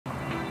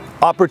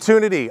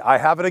Opportunity, I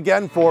have it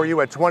again for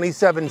you at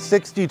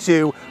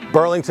 2762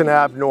 Burlington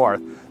Ave North.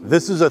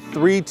 This is a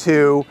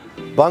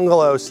 3-2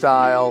 bungalow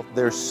style.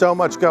 There's so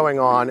much going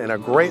on in a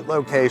great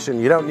location.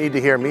 You don't need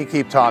to hear me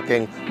keep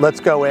talking. Let's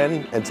go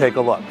in and take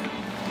a look.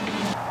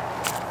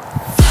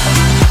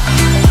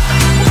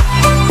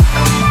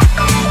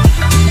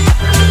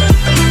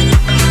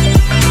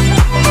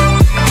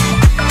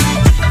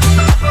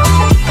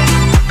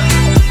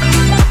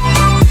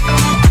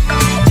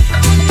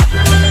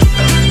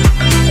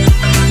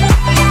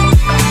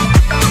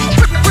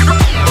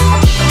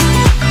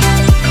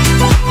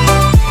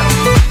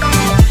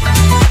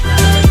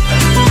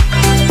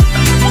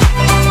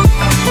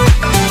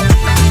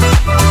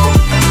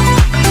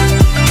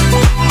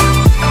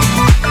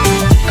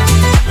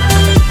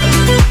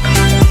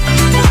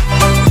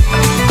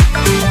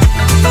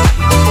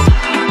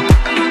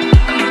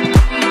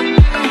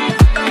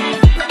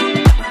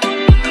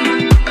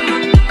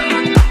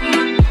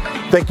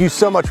 Thank you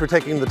so much for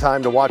taking the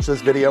time to watch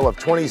this video of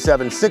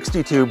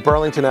 2762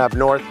 Burlington Ave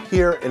North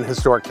here in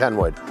Historic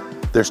Kenwood.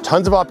 There's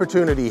tons of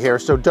opportunity here,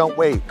 so don't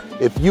wait.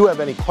 If you have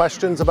any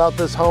questions about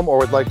this home or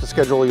would like to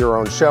schedule your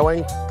own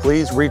showing,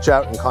 please reach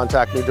out and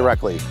contact me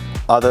directly.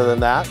 Other than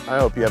that, I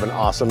hope you have an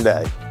awesome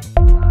day.